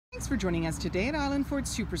Thanks for joining us today at Island Ford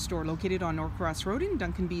Superstore, located on Norcross Road in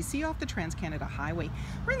Duncan, BC, off the Trans-Canada Highway.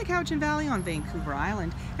 We're in the Cowichan Valley on Vancouver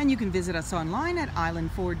Island, and you can visit us online at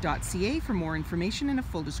islandford.ca for more information and a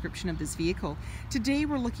full description of this vehicle. Today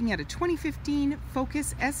we're looking at a 2015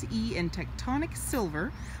 Focus SE in Tectonic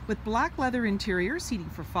Silver with black leather interior,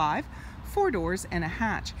 seating for 5, 4 doors and a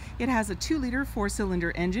hatch. It has a 2-liter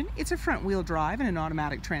 4-cylinder engine. It's a front-wheel drive and an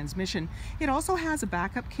automatic transmission. It also has a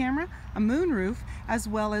backup camera, a moonroof, as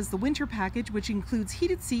well as the winter package, which includes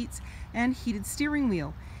heated seats and heated steering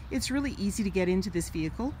wheel. It's really easy to get into this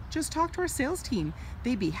vehicle. Just talk to our sales team.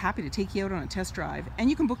 They'd be happy to take you out on a test drive, and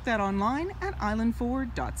you can book that online at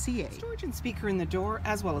islandford.ca. Storage and speaker in the door,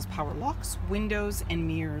 as well as power locks, windows, and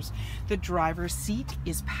mirrors. The driver's seat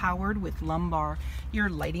is powered with lumbar. Your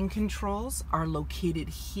lighting controls are located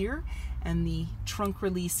here, and the trunk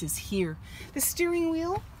release is here. The steering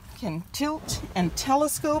wheel can tilt and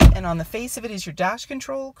telescope, and on the face of it is your dash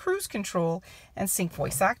control, cruise control, and sync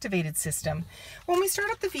voice activated system. When we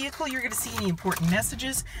start up the vehicle, you're going to see any important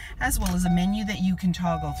messages, as well as a menu that you can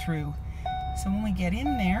toggle through. So when we get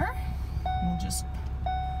in there, we'll just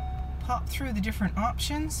pop through the different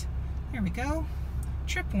options. Here we go.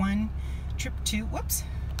 Trip 1, trip 2, whoops.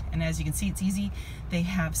 And as you can see, it's easy. They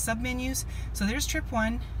have sub-menus. So there's trip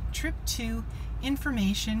 1, trip 2,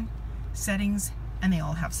 information, settings, and they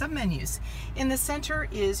all have sub-menus. In the center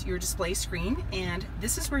is your display screen, and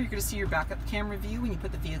this is where you're going to see your backup camera view when you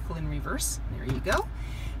put the vehicle in reverse. There you go.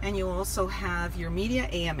 And you also have your media,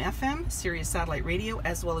 AM, FM, Sirius satellite radio,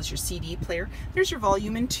 as well as your CD player. There's your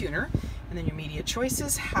volume and tuner, and then your media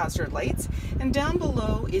choices, hazard lights, and down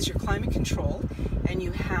below is your climate control, and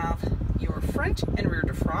you have your front and rear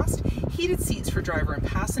defrost, heated seats for driver and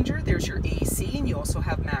passenger. There's your AC, and you also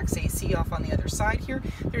have max AC off on the other side here.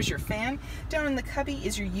 There's your fan. Down in the cubby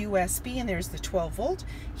is your USB, and there's the 12-volt,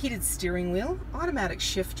 heated steering wheel, automatic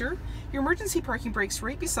shifter, your emergency parking brakes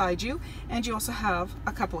right beside you, and you also have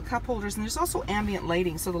a couple of cup holders, and there's also ambient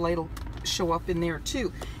lighting, so the light will show up in there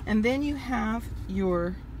too. And then you have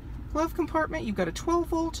your glove compartment. You've got a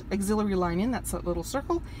 12-volt auxiliary line in, that's that little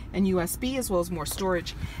circle, and USB, as well as more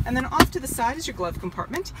storage. And then off to the side is your glove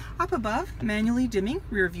compartment. Up above, manually dimming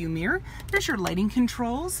rear view mirror. There's your lighting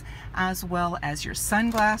controls, as well as your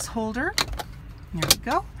sunglass holder. There we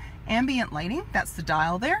go. Ambient lighting, that's the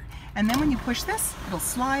dial there. And then when you push this, it'll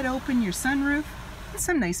slide open your sunroof with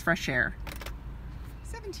some nice fresh air.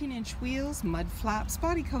 17-inch wheels, mud flaps,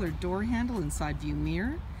 body colored door handle, and side view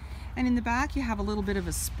mirror. And in the back you have a little bit of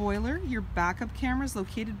a spoiler. Your backup camera is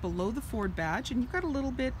located below the Ford badge, and you've got a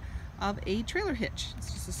little bit of a trailer hitch.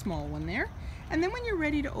 It's just a small one there. And then when you're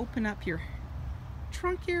ready to open up your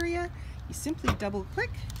trunk area, you simply double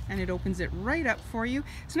click and it opens it right up for you.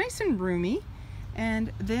 It's nice and roomy.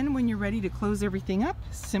 And then when you're ready to close everything up,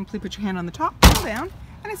 simply put your hand on the top, pull down,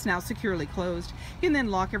 and it's now securely closed. You can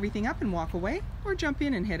then lock everything up and walk away, or jump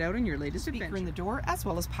in and head out on your latest adventure. Speaker in the door, as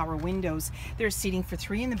well as power windows. There's seating for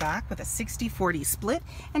 3 in the back with a 60-40 split,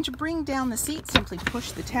 and to bring down the seat, simply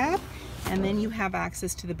push the tab, and then you have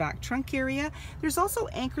access to the back trunk area. There's also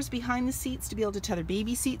anchors behind the seats to be able to tether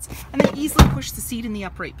baby seats, and then easily push the seat in the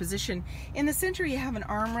upright position. In the center you have an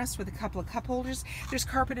armrest with a couple of cup holders. There's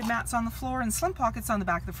carpeted mats on the floor and slim pockets on the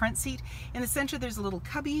back of the front seat. In the center there's a little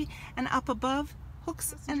cubby, and up above,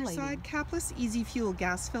 hooks and lighting. Side capless easy fuel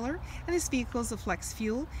gas filler, and this vehicle is a flex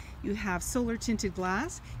fuel. You have solar tinted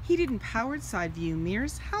glass, heated and powered side view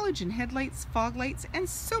mirrors, halogen headlights, fog lights, and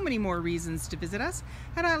so many more reasons to visit us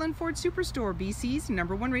at Island Ford Superstore, BC's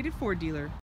 #1 rated Ford dealer.